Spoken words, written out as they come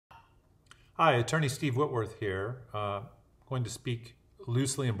Hi, Attorney Steve Whitworth here. Going to speak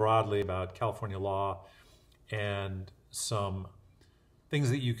loosely and broadly about California law and some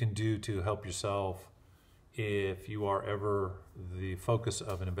things that you can do to help yourself if you are ever the focus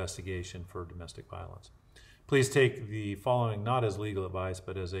of an investigation for domestic violence. Please take the following not as legal advice,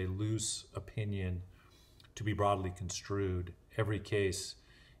 but as a loose opinion to be broadly construed. Every case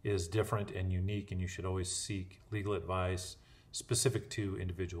is different and unique, and you should always seek legal advice specific to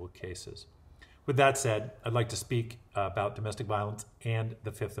individual cases. With that said, I'd like to speak about domestic violence and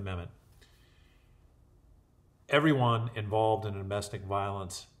the Fifth Amendment. Everyone involved in a domestic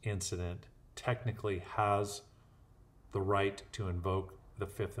violence incident technically has the right to invoke the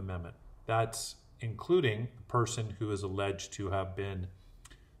Fifth Amendment. That's including the person who is alleged to have been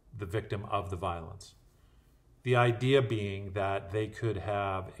the victim of the violence. The idea being that they could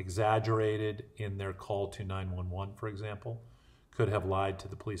have exaggerated in their call to 911, for example, could have lied to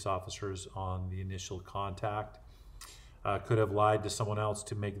the police officers on the initial contact, could have lied to someone else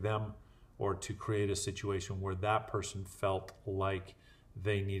to make them or to create a situation where that person felt like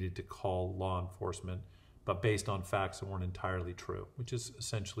they needed to call law enforcement, but based on facts that weren't entirely true, which is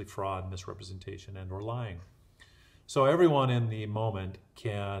essentially fraud, misrepresentation, and or lying. So everyone in the moment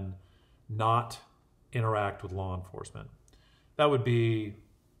can not interact with law enforcement. That would be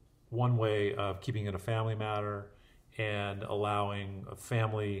one way of keeping it a family matter and allowing a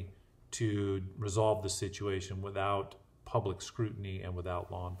family to resolve the situation without public scrutiny and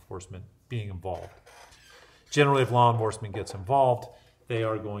without law enforcement being involved. Generally, if law enforcement gets involved, they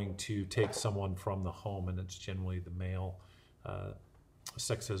are going to take someone from the home, and it's generally the male.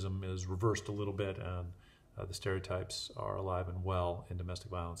 Sexism is reversed a little bit, and the stereotypes are alive and well in domestic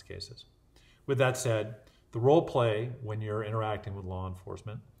violence cases. With that said, the role play when you're interacting with law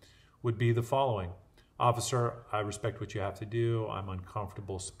enforcement would be the following. Officer, I respect what you have to do. I'm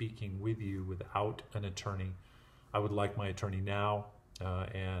uncomfortable speaking with you without an attorney. I would like my attorney now,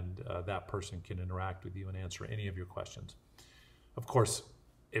 and that person can interact with you and answer any of your questions. Of course,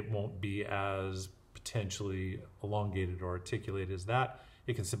 it won't be as potentially elongated or articulated as that.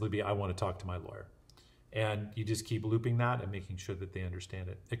 It can simply be, I want to talk to my lawyer. And you just keep looping that and making sure that they understand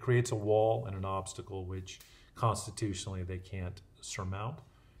it. It creates a wall and an obstacle which constitutionally they can't surmount.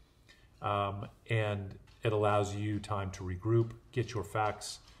 And it allows you time to regroup, get your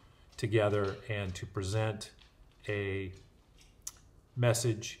facts together, and to present a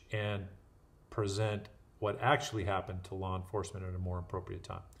message and present what actually happened to law enforcement at a more appropriate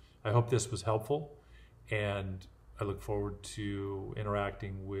time. I hope this was helpful, and I look forward to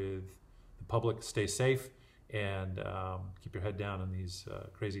interacting with the public. Stay safe and keep your head down in these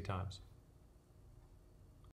crazy times.